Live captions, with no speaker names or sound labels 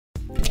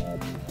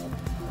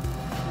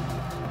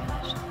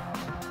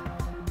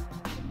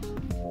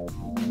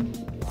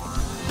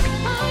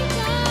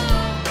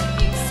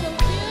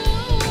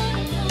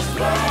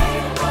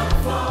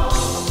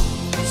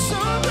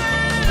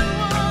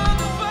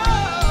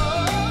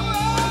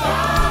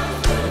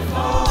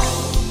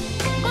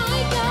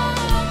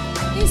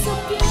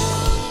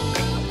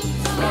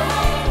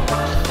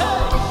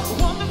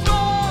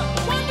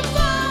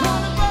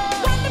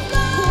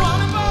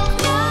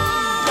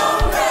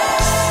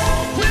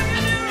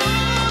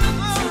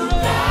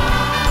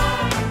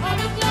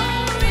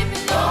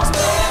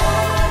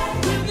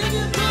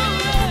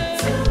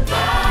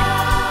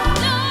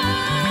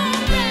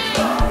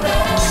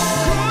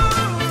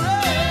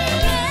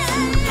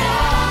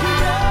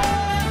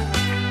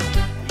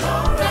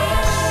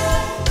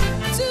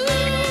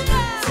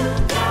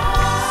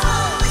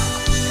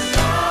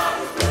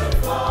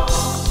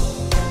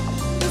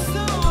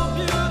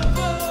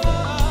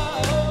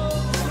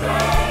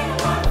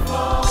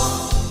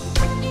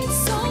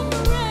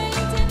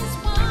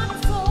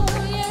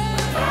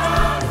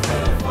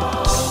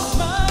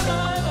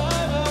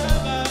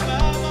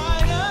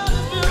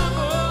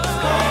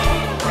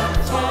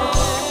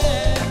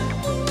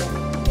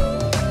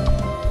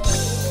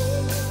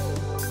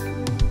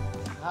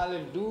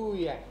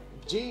Hallelujah.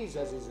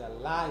 Jesus is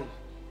alive.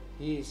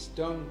 He has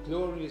done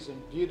glorious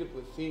and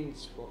beautiful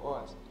things for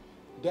us.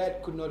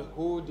 Death could not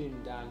hold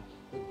him down.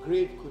 The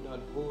grave could not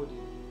hold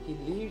him. He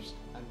lives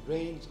and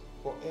reigns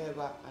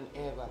forever and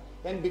ever.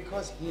 And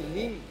because he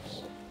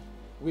lives,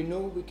 we know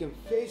we can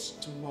face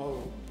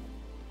tomorrow.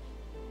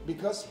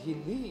 Because he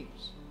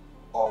lives,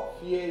 all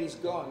fear is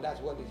gone. That's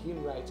what the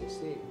hymn writer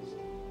says.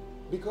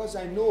 Because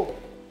I know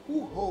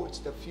who holds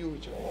the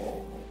future.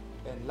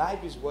 And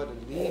life is worth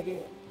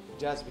living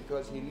just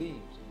because he lives.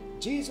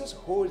 Jesus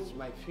holds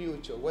my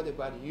future. What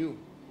about you?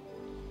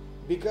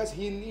 Because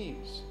he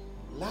lives,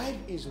 life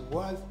is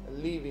worth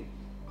living.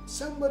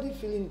 Somebody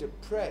feeling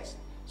depressed,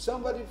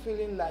 somebody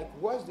feeling like,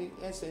 what's the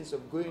essence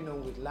of going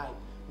on with life?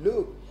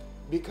 Look,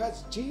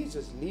 because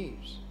Jesus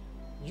lives,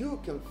 you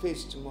can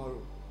face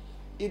tomorrow.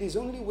 It is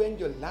only when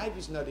your life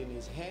is not in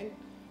his hand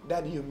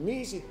that you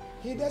miss it.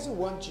 He doesn't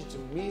want you to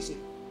miss it.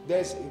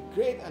 There's a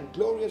great and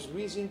glorious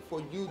reason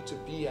for you to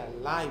be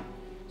alive.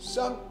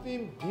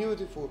 Something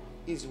beautiful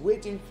is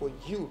waiting for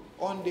you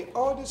on the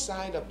other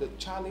side of the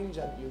challenge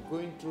that you're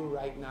going through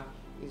right now.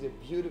 Is a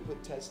beautiful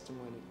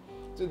testimony.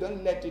 So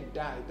don't let it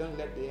die. Don't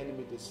let the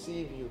enemy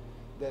deceive you.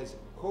 There's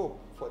hope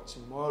for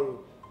tomorrow.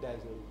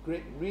 There's a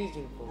great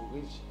reason for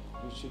which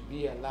you should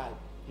be alive.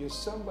 You're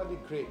somebody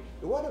great.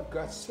 The word of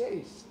God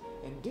says,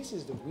 and this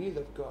is the will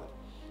of God.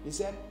 He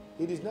said,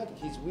 it is not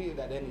his will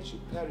that any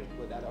should perish,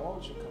 but that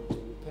all should come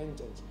to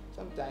repentance.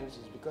 Sometimes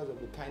it's because of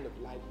the kind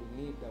of life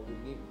we live that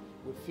we live.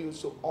 We feel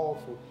so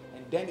awful.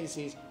 And then he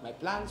says, my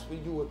plans for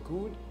you are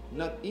good,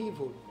 not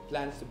evil.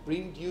 Plans to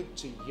bring you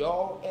to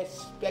your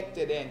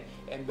expected end.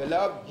 And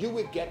beloved, you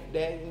will get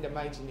there in the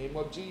mighty name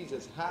of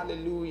Jesus.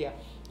 Hallelujah.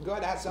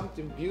 God has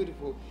something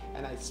beautiful,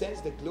 and I sense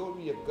the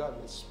glory of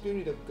God, the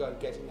Spirit of God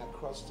getting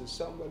across to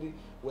somebody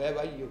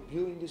wherever you're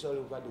viewing this all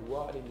over the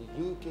world, in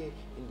the UK,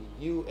 in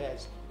the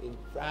US, in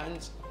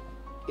France,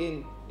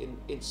 in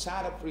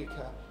South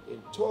Africa,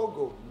 in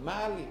Togo,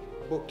 Mali,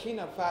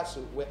 Burkina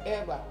Faso,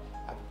 wherever,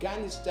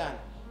 Afghanistan,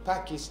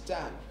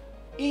 Pakistan,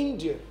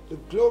 India. The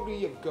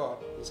glory of God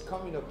is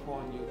coming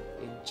upon you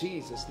in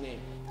Jesus' name.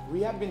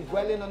 We have been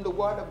dwelling on the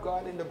word of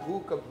God in the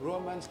book of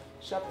Romans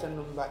chapter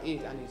number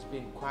 8, and it's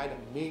been quite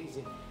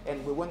amazing.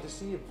 And we want to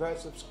see a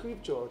verse of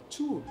scripture or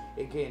two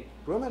again.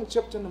 Romans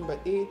chapter number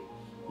 8,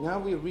 now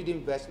we're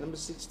reading verse number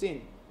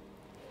 16.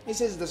 It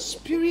says, the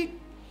Spirit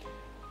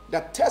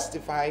that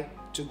testify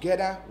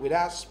together with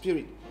our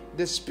spirit,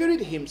 the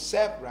Spirit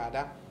himself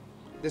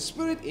the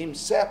Spirit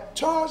himself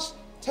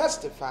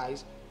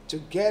testifies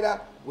together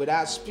with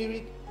our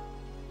spirit,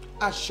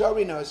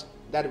 assuring us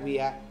that we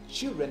are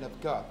children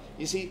of God.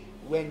 You see,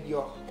 when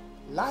your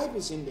life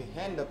is in the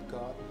hand of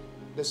God,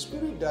 the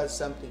Spirit does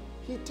something.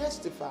 He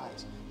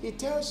testifies. He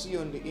tells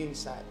you on the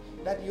inside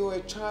that you're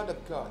a child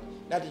of God,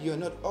 that you're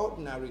not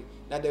ordinary,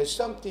 that there's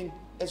something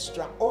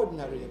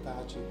extraordinary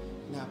about you.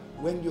 Now,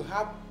 when you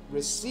have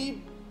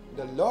received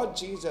the Lord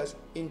Jesus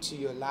into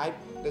your life,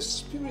 the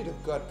Spirit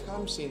of God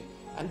comes in,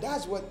 and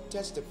that's what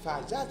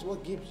testifies. That's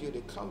what gives you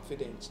the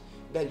confidence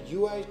that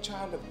you are a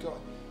child of God.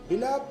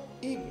 Beloved,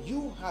 if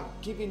you have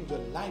given your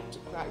life to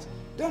Christ,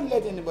 don't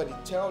let anybody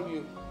tell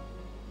you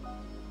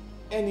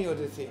any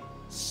other thing.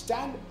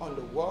 Stand on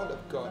the word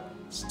of God.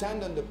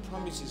 Stand on the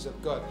promises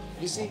of God.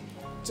 You see,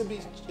 to be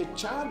a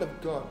child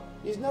of God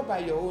is not by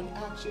your own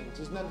actions.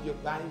 It's not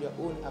by your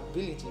own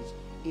abilities.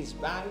 It's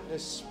by the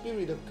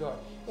Spirit of God.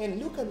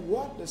 And look at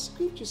what the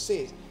scripture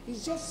says.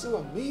 It's just so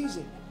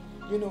amazing.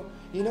 You know,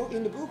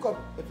 in the book of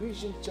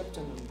Ephesians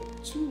chapter number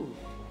 2,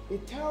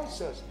 it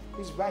tells us,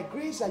 it's by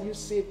grace that you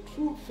saved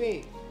through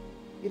faith.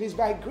 It is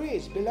by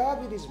grace.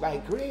 Beloved, it is by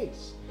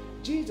grace.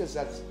 Jesus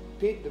has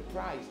paid the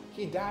price.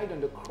 He died on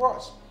the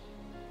cross.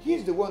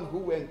 He's the one who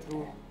went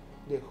through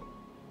the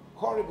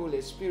horrible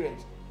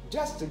experience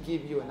just to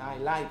give you and I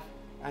life.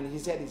 And he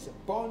said it's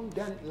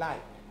abundant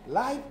life.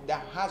 Life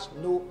that has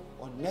no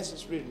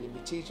unnecessary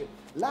limitation.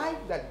 Life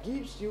that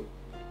gives you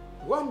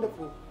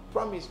wonderful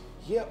promise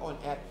here on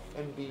earth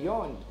and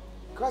beyond.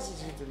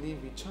 Causes you to live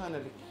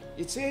eternally.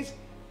 It says,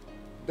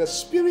 the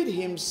Spirit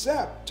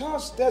himself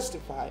does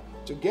testify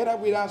together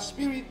with our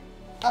spirit,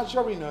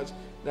 assuring us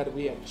that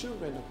we are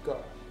children of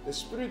God. The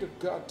Spirit of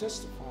God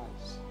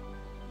testifies.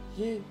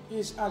 He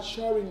is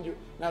assuring you.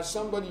 Now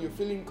somebody you're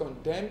feeling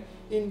condemned,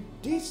 in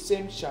this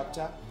same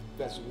chapter,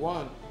 verse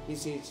 1, he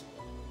says,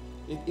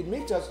 it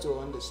makes us to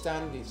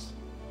understand this.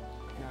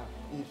 Now,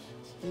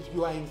 if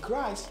you are in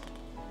Christ,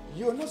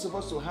 you're not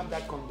supposed to have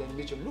that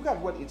condemnation. Look at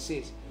what it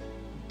says.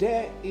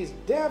 There is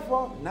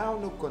therefore now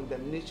no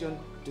condemnation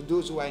to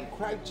those who are in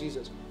Christ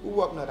Jesus, who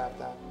walk not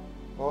after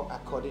or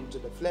according to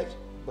the flesh,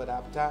 but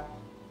after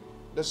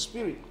the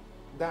Spirit.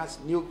 That's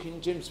New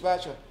King James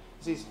Version.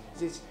 It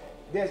says,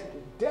 there's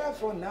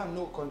therefore now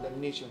no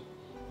condemnation.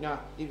 Now,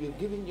 if you're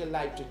giving your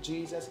life to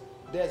Jesus,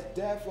 there's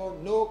therefore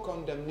no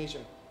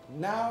condemnation.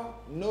 Now,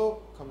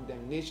 no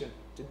condemnation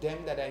to them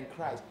that are in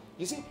Christ.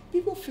 You see,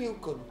 people feel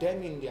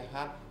condemned in their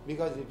heart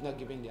because they've not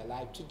given their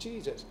life to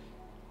Jesus.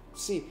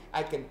 See,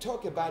 I can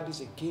talk about this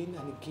again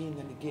and again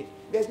and again.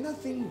 There's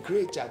nothing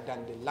greater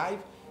than the life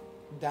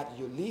that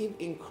you live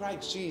in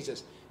Christ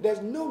Jesus.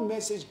 There's no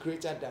message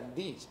greater than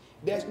this.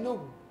 There's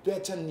no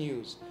better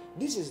news.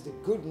 This is the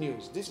good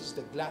news. This is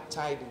the glad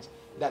tidings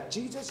that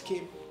Jesus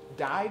came,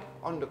 died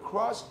on the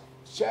cross,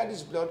 shed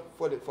his blood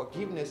for the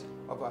forgiveness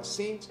of our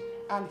sins,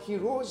 and he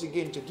rose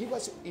again to give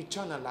us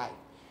eternal life.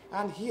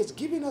 And he has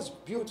given us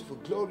beautiful,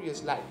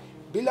 glorious life.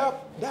 Beloved,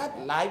 that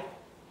life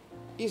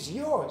is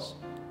yours.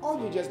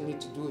 All you just need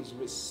to do is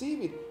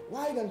receive it.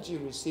 Why don't you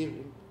receive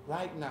it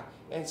right now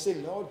and say,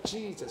 Lord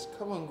Jesus,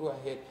 come on, go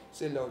ahead.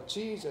 Say, Lord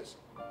Jesus,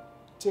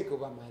 take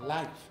over my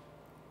life.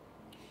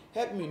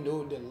 Help me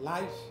know the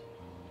life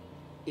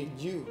in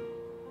you,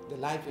 the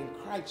life in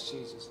Christ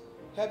Jesus.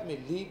 Help me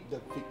live the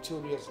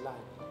victorious life.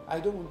 I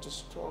don't want to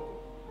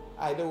struggle.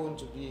 I don't want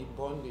to be in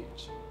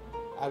bondage.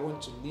 I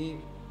want to live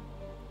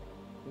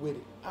with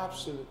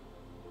absolute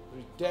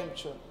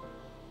redemption,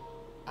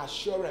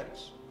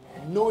 assurance,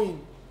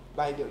 knowing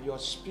by your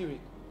Spirit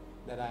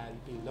that I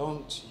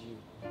belong to you.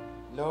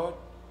 Lord,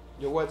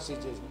 your word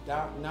says,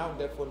 now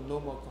therefore no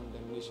more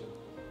condemnation.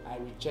 I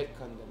reject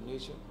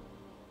condemnation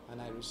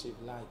and I receive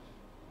life.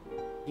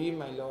 Be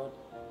my Lord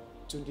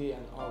today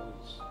and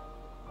always.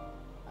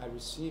 I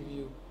receive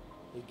you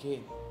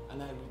again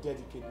and I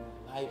rededicate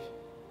my life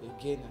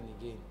again and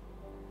again.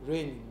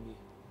 Reign in me.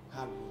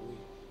 Have your way.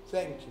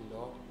 Thank you,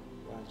 Lord,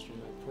 for answering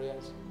my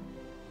prayers.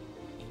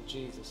 In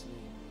Jesus'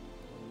 name,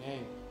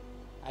 amen.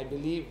 I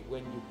believe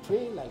when you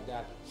pray like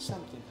that,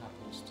 something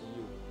happens to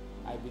you.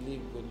 I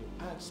believe when you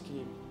ask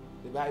him,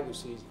 the Bible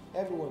says,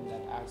 everyone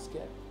that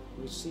asketh,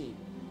 receive.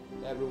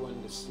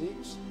 Everyone that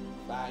seeks,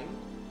 find.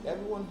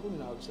 Everyone who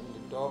knocks on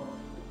the door,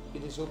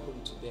 it is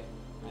open to them.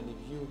 And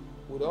if you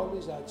would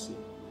always ask him,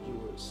 you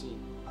will receive.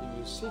 If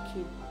you seek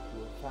him, you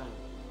will find.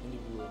 And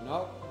if you will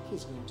knock,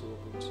 he's going to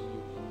open to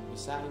you.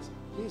 Besides,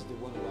 he's the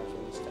one who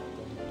actually stands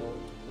at the door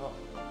to knock.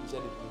 He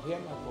said, if you hear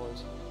my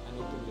voice and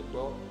open the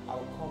door, I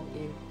will come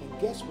in. And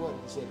guess what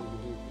he said he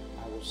will do?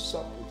 I will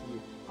sup with you.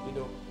 You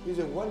know, it's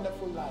a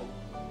wonderful life,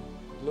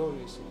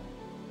 glorious life.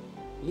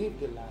 Live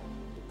the life,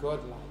 the God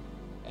life,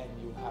 and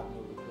you have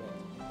no regret.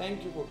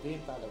 Thank you for being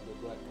part of the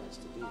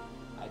broadcast today.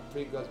 I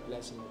pray God's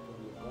blessing upon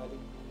your body,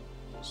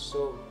 your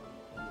soul,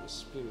 and your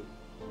spirit.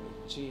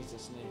 In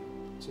Jesus' name.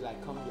 Till I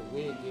come your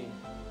way again.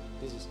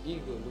 This is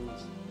Igor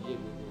Louis.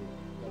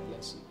 God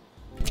bless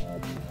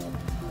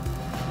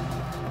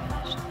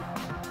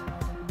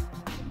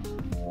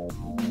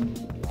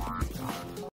you.